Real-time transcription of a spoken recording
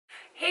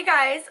Hey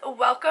guys,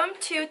 welcome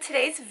to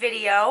today's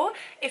video.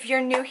 If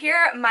you're new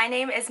here, my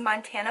name is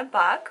Montana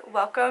Buck.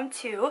 Welcome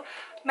to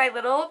my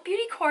little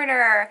beauty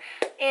corner.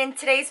 In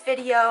today's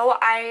video,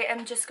 I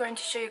am just going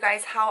to show you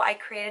guys how I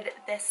created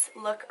this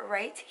look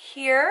right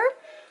here.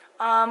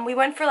 We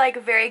went for like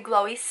very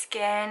glowy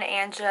skin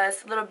and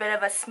just a little bit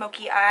of a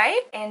smoky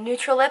eye and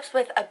neutral lips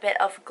with a bit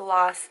of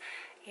gloss.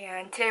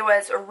 And today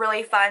was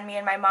really fun. Me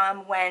and my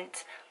mom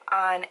went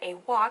on a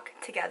walk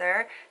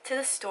together to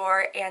the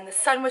store and the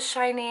sun was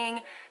shining,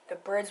 the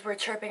birds were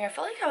chirping. I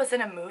felt like I was in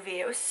a movie.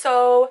 It was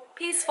so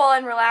peaceful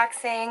and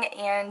relaxing,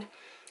 and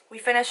we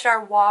finished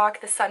our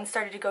walk. The sun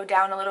started to go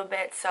down a little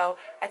bit, so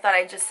I thought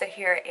I'd just sit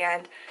here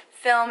and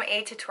film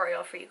a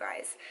tutorial for you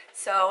guys.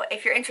 So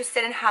if you're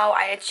interested in how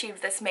I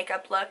achieved this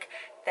makeup look,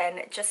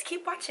 then just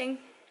keep watching.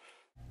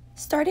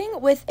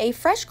 Starting with a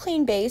fresh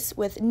clean base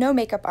with no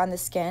makeup on the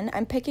skin,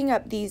 I'm picking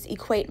up these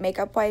Equate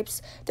makeup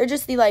wipes. They're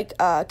just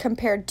the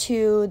compared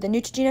to the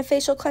Neutrogena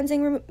facial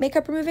cleansing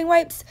makeup removing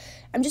wipes.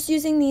 I'm just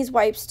using these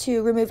wipes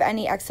to remove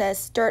any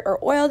excess dirt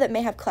or oil that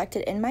may have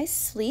collected in my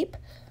sleep.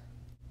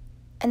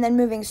 And then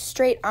moving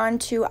straight on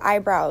to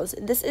eyebrows.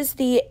 This is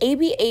the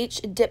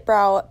ABH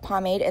Dipbrow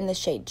Pomade in the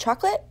shade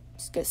Chocolate.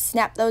 Just gonna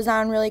snap those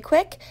on really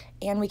quick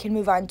and we can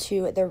move on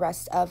to the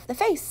rest of the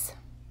face.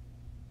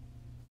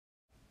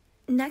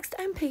 Next,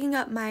 I'm picking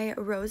up my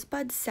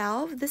Rosebud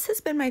Salve. This has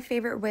been my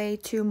favorite way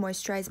to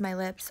moisturize my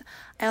lips.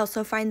 I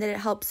also find that it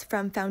helps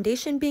from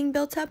foundation being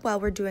built up while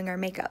we're doing our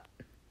makeup.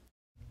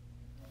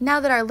 Now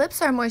that our lips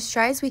are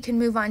moisturized, we can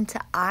move on to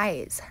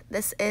eyes.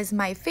 This is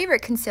my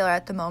favorite concealer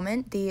at the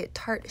moment, the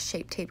Tarte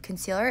Shape Tape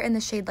Concealer in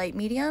the shade Light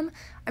Medium.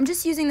 I'm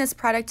just using this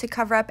product to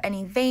cover up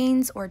any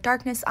veins or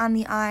darkness on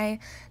the eye.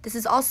 This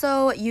is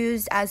also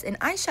used as an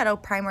eyeshadow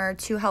primer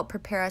to help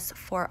prepare us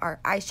for our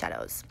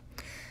eyeshadows.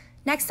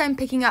 Next, I'm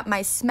picking up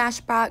my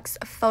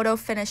Smashbox Photo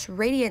Finish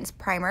Radiance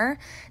Primer.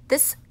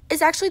 This is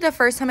actually the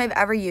first time I've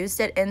ever used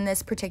it in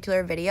this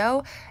particular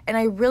video, and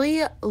I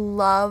really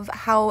love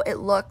how it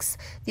looks.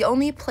 The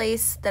only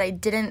place that I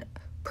didn't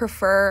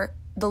prefer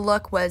the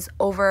look was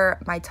over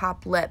my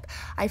top lip.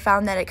 I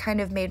found that it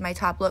kind of made my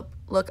top lip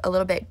look a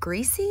little bit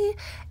greasy,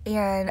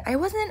 and I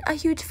wasn't a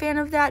huge fan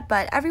of that,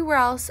 but everywhere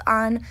else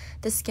on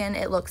the skin,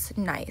 it looks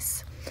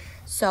nice.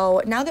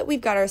 So now that we've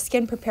got our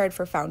skin prepared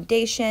for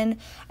foundation,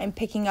 I'm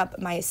picking up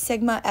my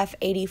Sigma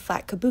F80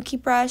 flat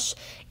kabuki brush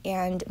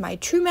and my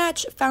True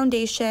Match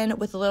foundation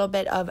with a little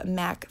bit of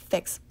MAC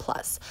Fix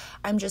Plus.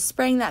 I'm just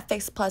spraying that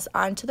Fix Plus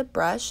onto the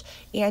brush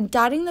and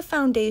dotting the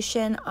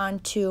foundation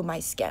onto my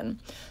skin.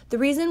 The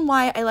reason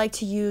why I like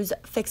to use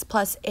Fix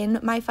Plus in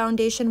my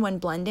foundation when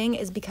blending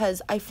is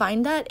because I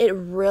find that it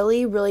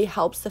really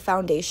helps the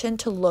foundation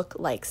to look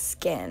like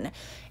skin.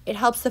 It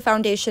helps the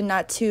foundation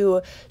not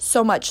to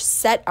so much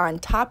set on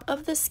top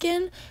of the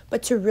skin,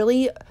 but to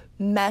really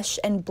mesh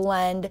and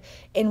blend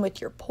in with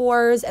your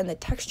pores and the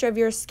texture of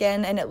your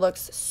skin, and it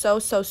looks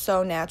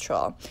so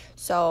natural.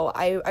 So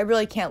I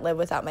really can't live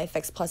without my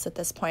Fix Plus at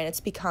this point. It's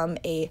become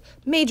a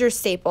major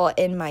staple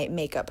in my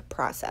makeup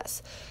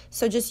process.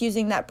 So just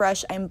using that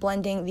brush, I'm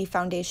blending the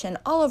foundation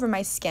all over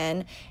my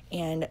skin,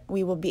 and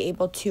we will be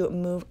able to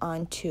move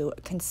on to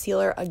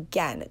concealer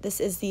again. This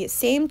is the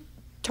same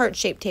Tarte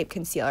Shape Tape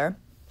Concealer.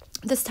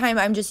 This time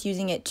I'm just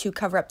using it to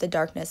cover up the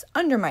darkness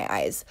under my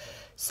eyes.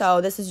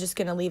 So this is just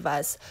going to leave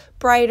us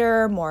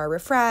brighter, more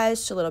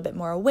refreshed, a little bit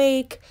more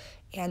awake.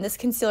 And this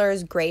concealer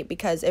is great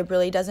because it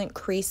really doesn't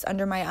crease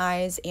under my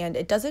eyes and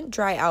it doesn't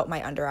dry out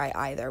my under eye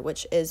either,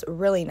 which is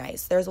really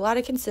nice. There's a lot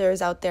of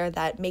concealers out there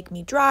that make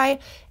me dry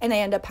and I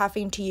end up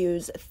having to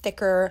use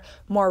thicker,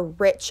 more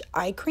rich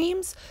eye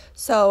creams.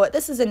 So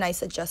this is a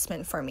nice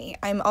adjustment for me.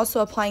 I'm also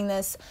applying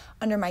this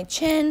under my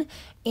chin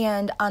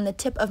and on the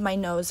tip of my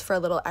nose for a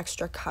little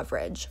extra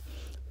coverage.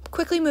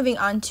 Quickly moving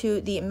on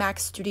to the MAC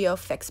Studio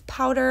Fix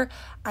Powder,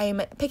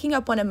 I'm picking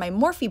up one of my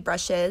Morphe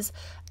brushes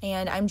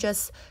and I'm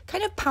just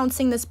kind of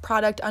pouncing this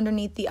product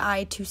underneath the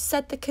eye to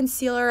set the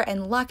concealer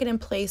and lock it in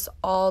place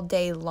all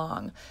day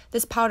long.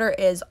 This powder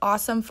is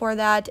awesome for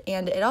that,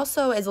 and it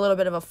also is a little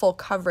bit of a full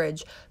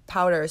coverage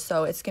powder,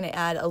 so it's going to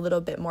add a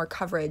little bit more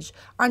coverage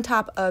on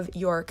top of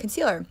your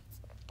concealer.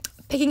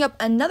 Picking up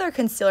another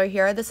concealer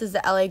here, this is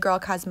the LA Girl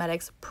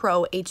Cosmetics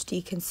Pro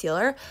HD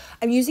Concealer.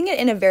 I'm using it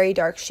in a very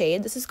dark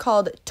shade. This is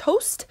called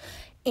Toast,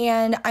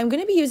 and I'm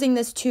going to be using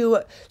this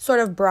to sort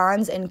of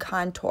bronze and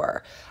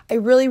contour. I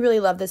really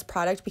love this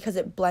product because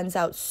it blends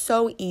out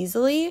so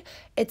easily.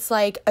 It's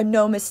like a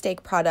no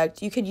mistake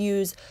product. You could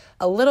use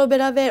a little bit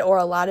of it or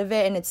a lot of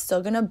it and it's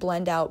still going to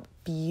blend out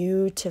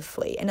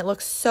beautifully, and it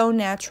looks so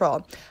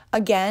natural.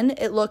 Again,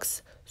 it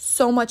looks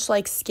so much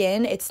like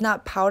skin. It's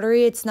not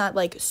powdery, it's not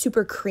like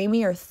super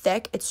creamy or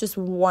thick. It's just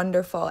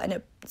wonderful,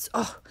 and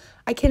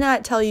I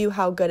cannot tell you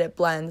how good it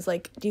blends.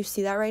 Like, do you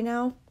see that right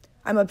now?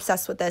 I'm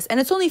obsessed with this, and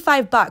it's only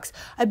 $5.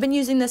 I've been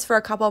using this for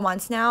a couple of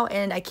months now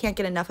and I can't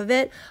get enough of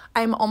it.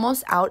 I'm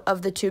almost out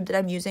of the tube that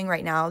I'm using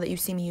right now that you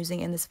see me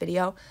using in this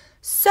video,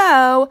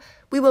 so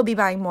we will be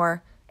buying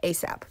more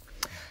ASAP.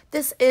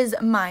 This is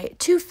my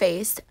Too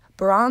Faced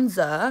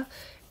bronzer,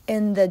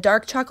 in the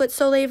dark chocolate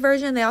Soleil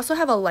version. They also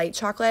have a light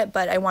chocolate,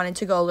 but I wanted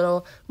to go a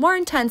little more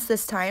intense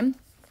this time.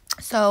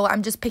 So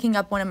I'm just picking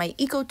up one of my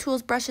Eco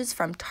Tools brushes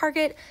from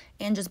Target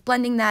and just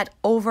blending that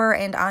over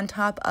and on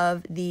top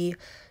of the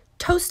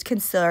Toast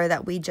concealer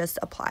that we just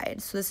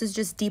applied. So this is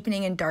just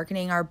deepening and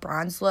darkening our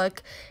bronze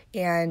look.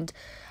 And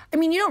I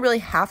mean, you don't really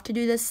have to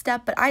do this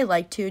step, but I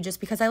like to, just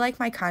because I like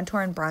my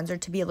contour and bronzer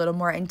to be a little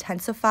more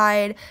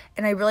intensified,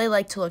 and I really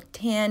like to look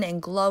tan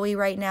and glowy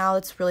right now.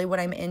 It's really what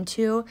I'm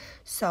into.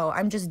 So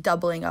I'm just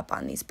doubling up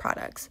on these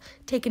products,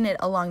 taking it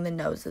along the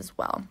nose as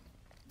well.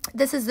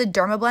 This is the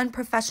Dermablend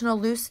Professional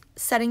Loose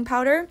Setting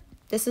Powder.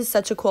 This is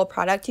such a cool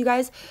product, you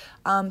guys.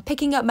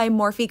 Picking up my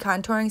Morphe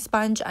contouring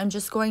sponge, I'm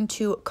just going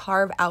to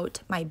carve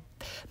out my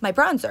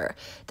bronzer.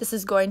 This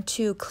is going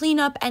to clean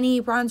up any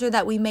bronzer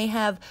that we may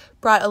have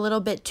brought a little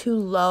bit too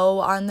low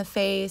on the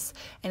face,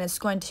 and it's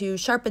going to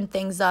sharpen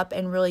things up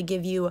and really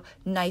give you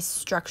nice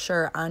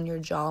structure on your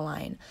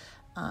jawline.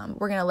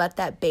 We're going to let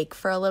that bake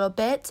for a little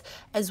bit,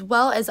 as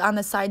well as on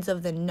the sides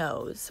of the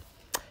nose.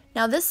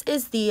 Now this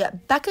is the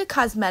Becca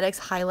Cosmetics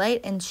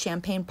Highlight in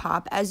Champagne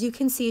Pop. As you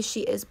can see,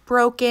 she is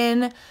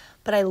broken,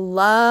 but I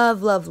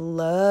love, love,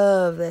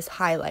 love this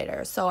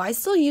highlighter. So I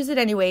still use it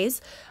anyways.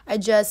 I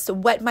just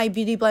wet my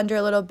beauty blender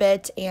a little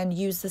bit and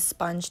use the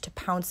sponge to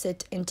pounce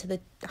it into the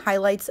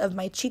highlights of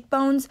my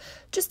cheekbones,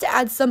 just to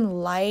add some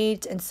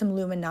light and some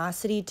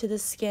luminosity to the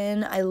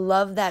skin. I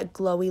love that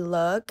glowy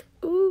look.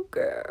 Ooh,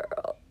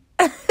 girl.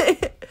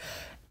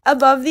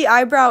 Above the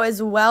eyebrow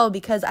as well,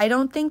 because I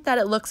don't think that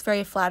it looks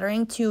very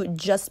flattering to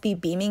just be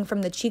beaming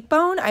from the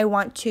cheekbone. I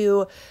want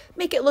to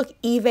make it look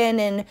even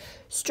and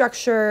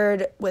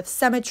structured with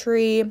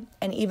symmetry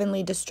and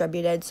evenly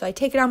distributed. So I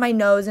take it on my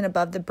nose and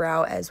above the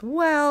brow as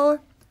well.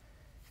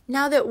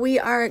 Now that we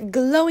are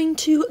glowing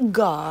to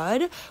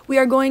God, we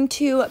are going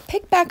to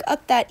pick back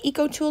up that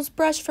Eco Tools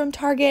brush from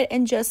Target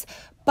and just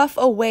buff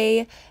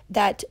away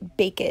that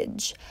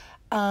bakage.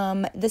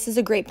 This is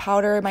a great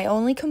powder. My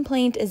only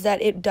complaint is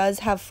that it does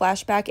have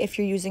flashback if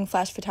you're using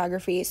flash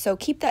photography, so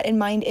keep that in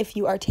mind if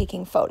you are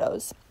taking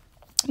photos.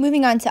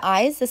 Moving on to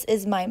eyes, this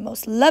is my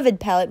most loved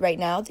palette right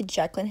now, the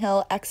Jaclyn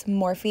Hill X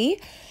Morphe,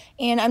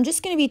 and I'm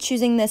just going to be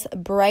choosing this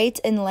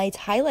bright and light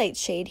highlight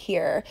shade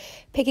here.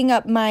 Picking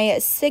up my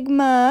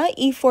Sigma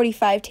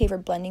E45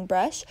 tapered blending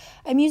brush.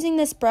 I'm using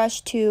this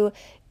brush to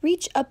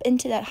reach up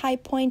into that high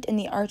point in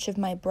the arch of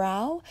my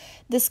brow.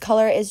 This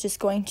color is just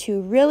going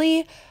to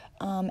really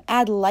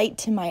add light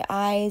to my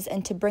eyes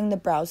and to bring the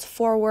brows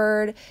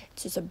forward.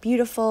 It's just a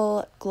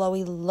beautiful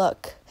glowy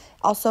look.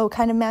 Also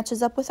kind of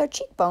matches up with our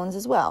cheekbones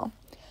as well.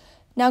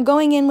 Now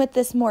going in with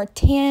this more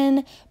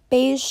tan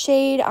beige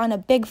shade on a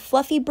big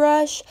fluffy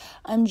brush,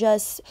 I'm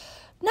just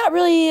not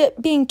really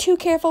being too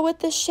careful with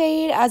this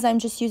shade, as I'm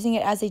just using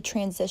it as a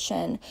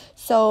transition.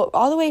 So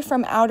all the way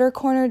from outer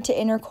corner to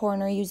inner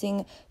corner,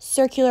 using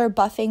circular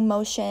buffing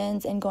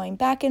motions and going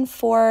back and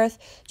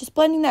forth, just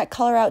blending that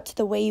color out to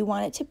the way you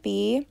want it to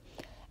be.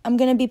 I'm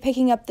going to be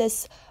picking up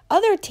this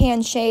other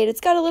tan shade.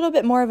 It's got a little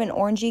bit more of an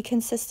orangey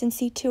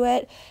consistency to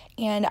it,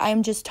 and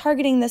I'm just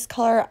targeting this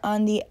color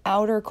on the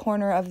outer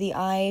corner of the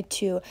eye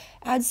to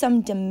add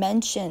some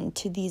dimension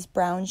to these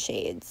brown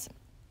shades.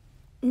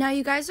 Now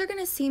you guys are going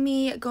to see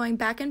me going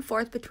back and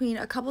forth between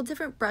a couple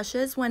different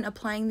brushes when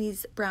applying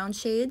these brown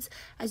shades.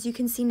 As you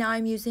can see now,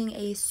 I'm using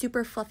a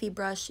super fluffy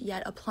brush,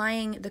 yet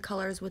applying the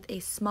colors with a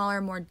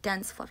smaller, more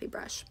dense fluffy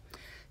brush.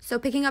 So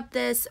picking up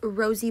this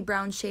rosy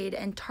brown shade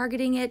and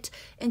targeting it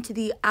into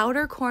the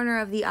outer corner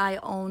of the eye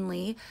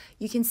only.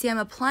 You can see I'm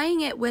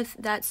applying it with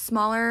that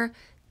smaller,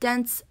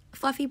 dense,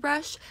 fluffy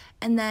brush,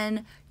 and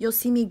then you'll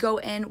see me go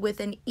in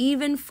with an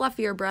even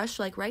fluffier brush,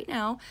 like right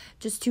now,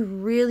 just to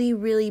really,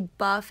 really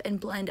buff and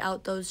blend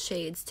out those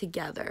shades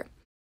together.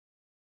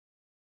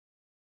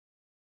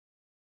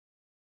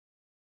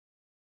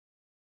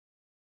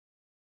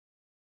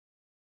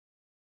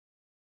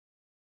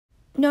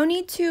 No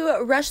need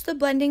to rush the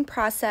blending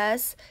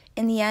process.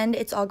 In the end,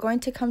 it's all going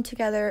to come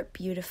together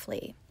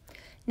beautifully.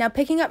 Now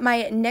picking up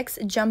my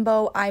NYX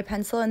Jumbo Eye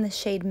Pencil in the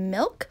shade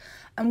Milk,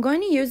 I'm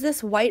going to use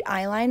this white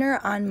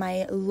eyeliner on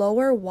my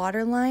lower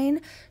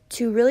waterline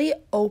to really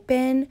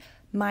open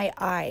my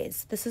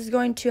eyes. This is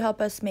going to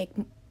help us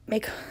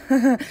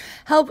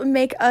help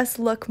make us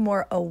look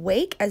more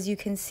awake, as you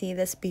can see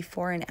this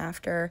before and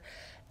after.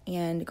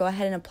 And go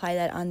ahead and apply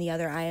that on the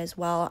other eye as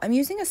well. I'm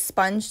using a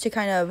sponge to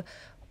kind of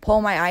pull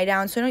my eye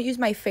down, so I don't use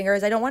my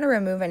fingers. I don't want to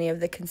remove any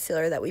of the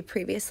concealer that we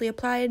previously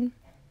applied.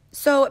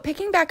 So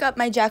picking back up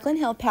my Jaclyn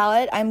Hill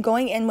palette, I'm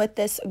going in with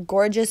this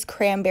gorgeous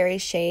cranberry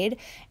shade,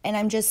 and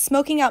I'm just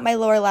smoking out my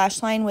lower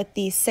lash line with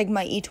the Sigma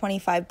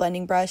E25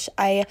 blending brush.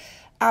 I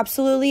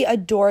absolutely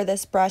adore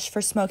this brush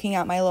for smoking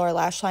out my lower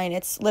lash line.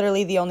 It's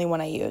literally the only one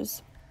I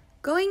use.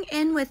 Going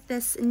in with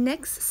this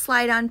NYX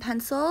Slide-On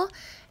pencil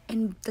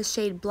in the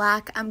shade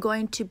Black, I'm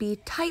going to be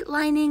tight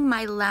lining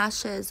my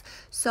lashes.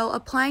 So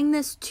applying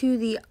this to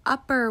the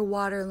upper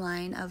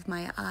waterline of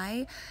my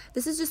eye.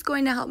 This is just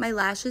going to help my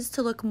lashes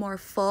to look more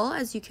full.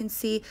 As you can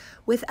see,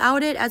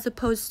 without it as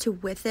opposed to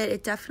with it,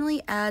 it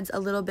definitely adds a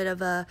little bit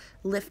of a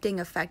lifting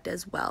effect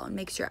as well and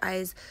makes your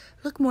eyes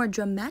look more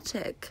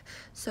dramatic.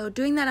 So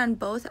doing that on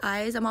both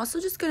eyes, I'm also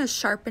just going to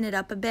sharpen it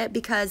up a bit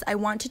because I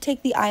want to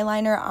take the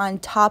eyeliner on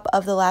top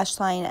of the lash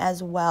line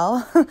as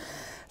well.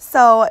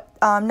 So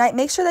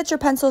make sure that your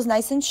pencil is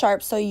nice and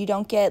sharp so you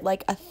don't get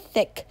like a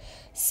thick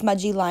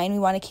smudgy line. We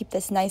want to keep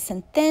this nice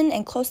and thin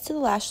and close to the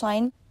lash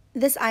line.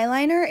 This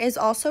eyeliner is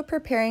also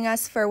preparing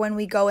us for when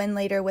we go in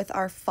later with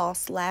our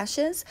false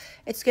lashes.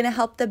 It's going to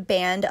help the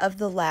band of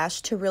the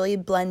lash to really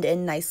blend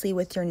in nicely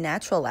with your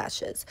natural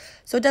lashes.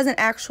 So it doesn't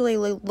actually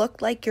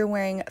look like you're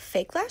wearing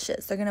fake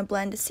lashes. They're going to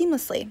blend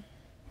seamlessly.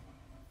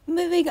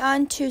 Moving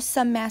on to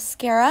some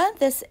mascara.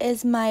 This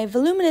is my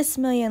Voluminous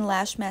Million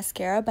Lash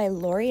Mascara by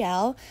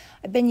L'Oreal.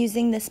 I've been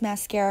using this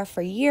mascara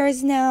for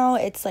years now.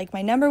 It's like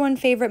my #1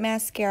 favorite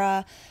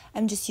mascara.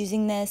 I'm just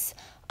using this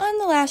on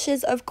the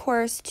lashes, of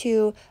course,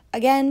 to,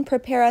 again,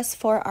 prepare us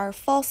for our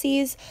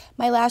falsies.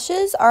 My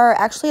lashes are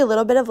actually a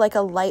little bit of like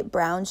a light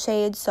brown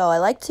shade, so I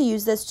like to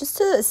use this just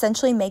to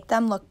essentially make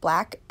them look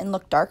black and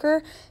look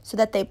darker so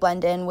that they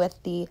blend in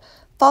with the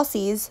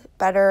falsies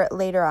better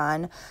later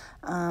on.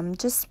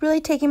 Just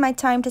really taking my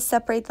time to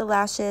separate the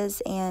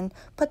lashes and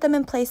put them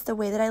in place the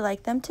way that I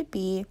like them to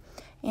be.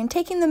 And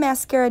taking the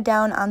mascara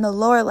down on the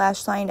lower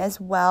lash line as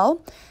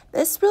well.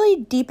 This really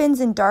deepens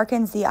and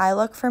darkens the eye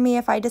look for me.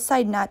 If I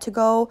decide not to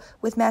go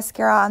with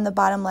mascara on the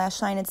bottom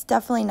lash line, it's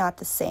definitely not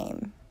the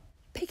same.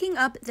 Picking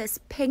up this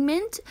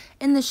Pigment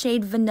in the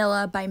shade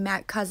Vanilla by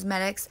MAC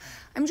Cosmetics,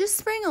 I'm just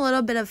spraying a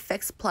little bit of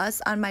Fix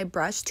Plus on my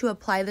brush to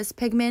apply this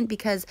pigment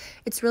because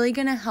it's really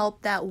going to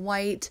help that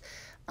white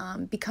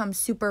become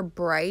super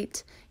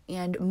bright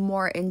and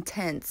more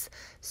intense.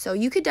 So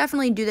you could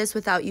definitely do this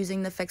without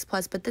using the Fix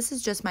Plus, but this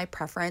is just my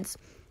preference.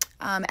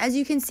 As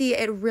you can see,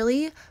 it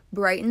really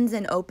brightens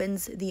and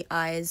opens the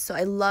eyes. So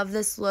I love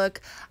this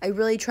look. I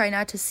really try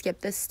not to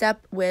skip this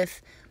step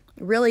with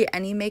really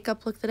any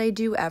makeup look that I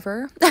do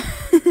ever.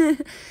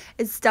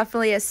 It's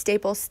definitely a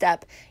staple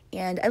step,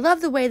 and I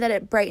love the way that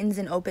it brightens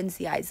and opens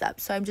the eyes up.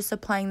 So I'm just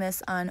applying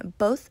this on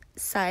both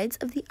sides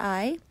of the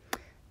eye.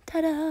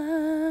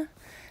 Ta-da!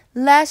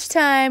 Lash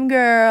time,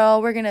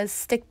 girl. We're gonna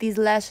stick these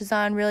lashes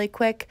on really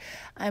quick.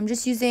 I'm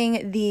just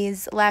using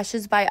these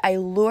lashes by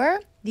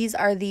Eyeliner. These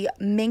are the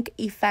Mink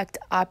Effect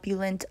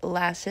Opulent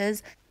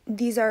lashes.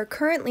 These are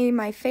currently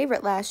my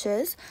favorite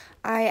lashes.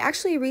 I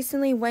actually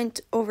recently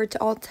went over to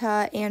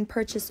Ulta and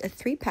purchased a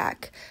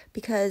 3-pack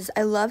because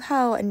I love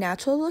how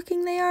natural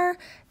looking they are.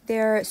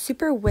 They're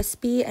super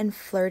wispy and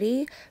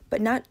flirty,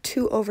 but not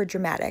too over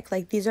dramatic.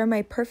 Like, these are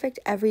my perfect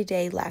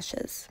everyday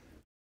lashes.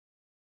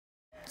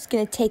 Just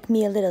gonna take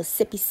me a little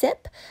sippy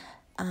sip.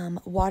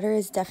 Water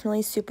is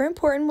definitely super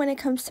important when it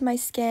comes to my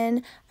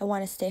skin. I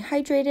want to stay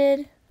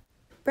hydrated.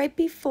 Right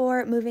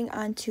before moving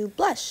on to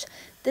blush,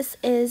 this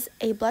is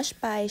a blush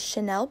by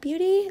Chanel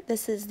Beauty.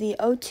 This is the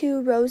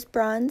O2 Rose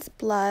Bronze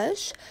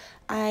Blush.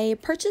 I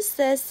purchased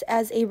this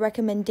as a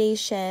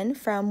recommendation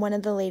from one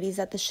of the ladies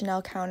at the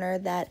Chanel counter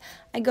that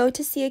I go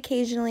to see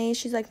occasionally.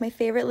 She's like my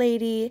favorite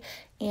lady,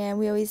 and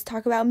we always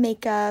talk about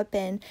makeup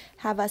and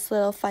have us a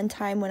little fun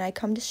time when I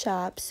come to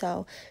shop.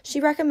 So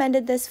she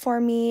recommended this for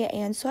me,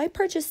 and so I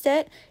purchased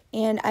it,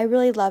 and I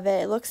really love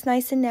it. It looks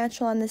nice and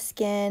natural on the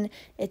skin.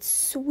 It's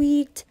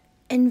sweet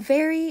and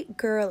very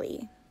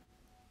girly.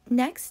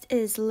 Next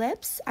is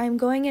lips. I'm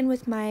going in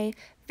with my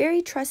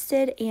very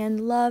trusted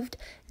and loved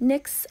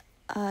NYX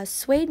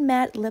Suede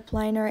Matte Lip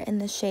Liner in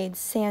the shade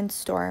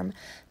Sandstorm.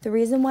 The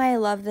reason why I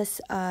love this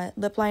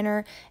lip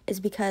liner is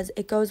because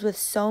it goes with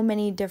so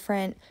many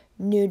different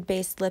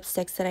nude-based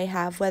lipsticks that I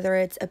have, whether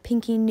it's a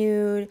pinky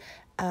nude,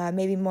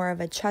 maybe more of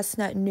a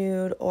chestnut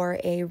nude, or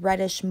a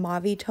reddish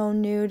mauve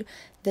tone nude.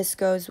 This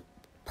goes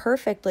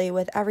perfectly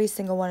with every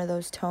single one of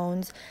those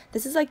tones.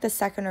 This is like the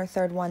second or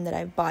third one that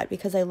I've bought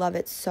because I love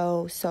it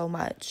so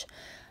much.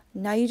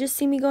 Now you just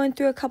see me going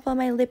through a couple of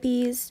my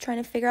lippies, trying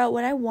to figure out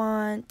what I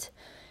want.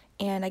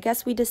 And I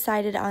guess we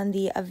decided on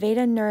the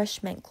Aveda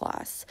Nourishment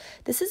Gloss.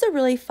 This is a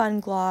really fun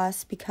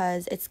gloss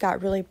because it's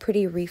got really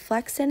pretty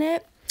reflex in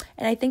it.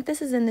 And I think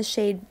this is in the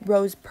shade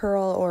Rose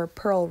Pearl or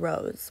Pearl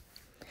Rose.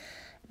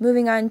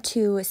 Moving on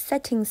to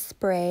setting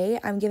spray,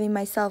 I'm giving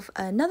myself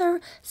another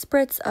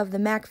spritz of the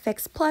MAC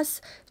Fix Plus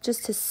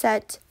just to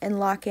set and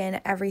lock in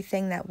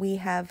everything that we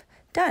have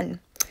done.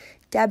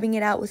 Dabbing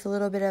it out with a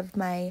little bit of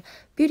my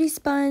beauty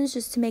sponge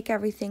just to make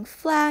everything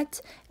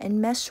flat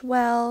and mesh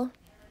well.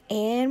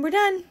 And we're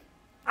done.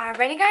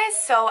 Alrighty guys,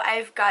 so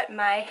I've got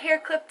my hair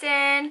clipped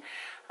in.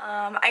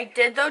 I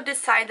did though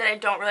decide that I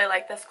don't really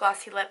like this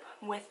glossy lip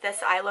with this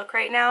eye look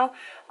right now.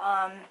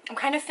 I'm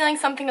kind of feeling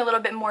something a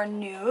little bit more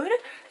nude.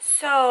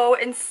 So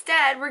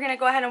instead we're going to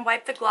go ahead and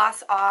wipe the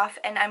gloss off,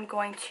 and I'm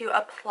going to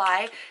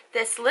apply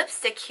this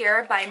lipstick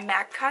here by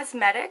MAC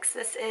Cosmetics.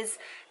 This is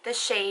the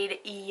shade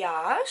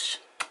YASH.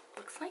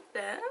 Looks like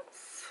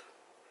this.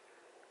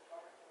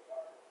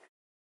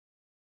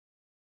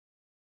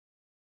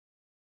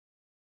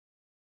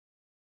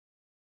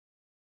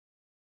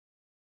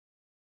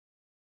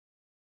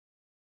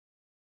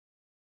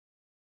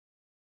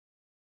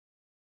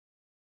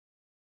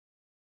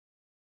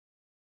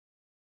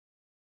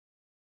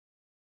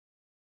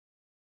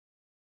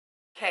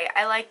 Okay,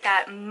 I like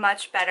that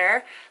much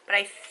better, but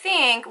I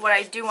think what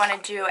I do want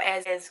to do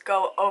is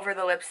go over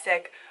the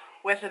lipstick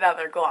with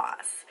another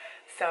gloss.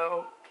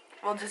 So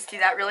we'll just do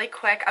that really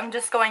quick. I'm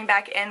just going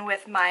back in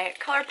with my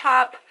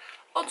ColourPop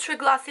Ultra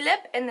Glossy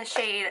Lip in the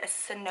shade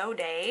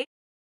Suede.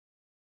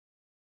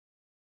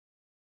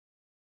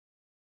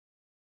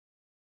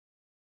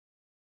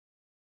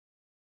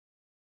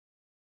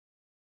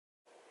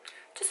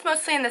 Just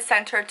mostly in the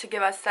center to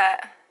give us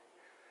that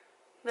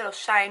little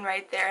shine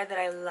right there that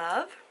I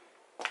love.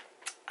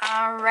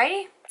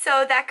 Alrighty,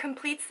 so that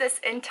completes this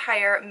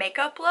entire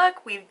makeup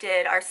look. We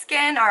did our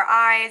skin, our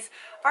eyes,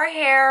 our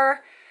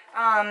hair.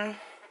 I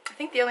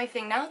think the only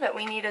thing now that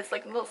we need is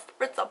like a little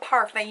spritz of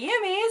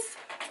parfumes.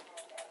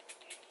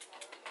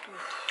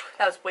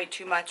 That was way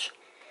too much.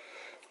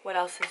 What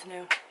else is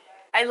new?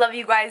 I love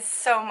you guys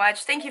so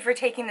much. Thank you for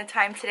taking the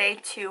time today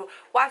to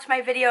watch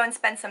my video and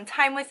spend some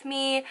time with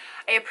me.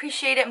 I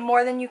appreciate it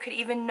more than you could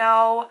even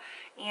know,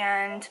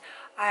 and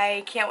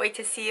I can't wait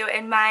to see you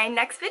in my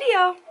next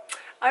video.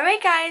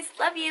 Alright guys,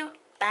 love you.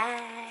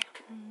 Bye.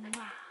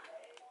 Mwah.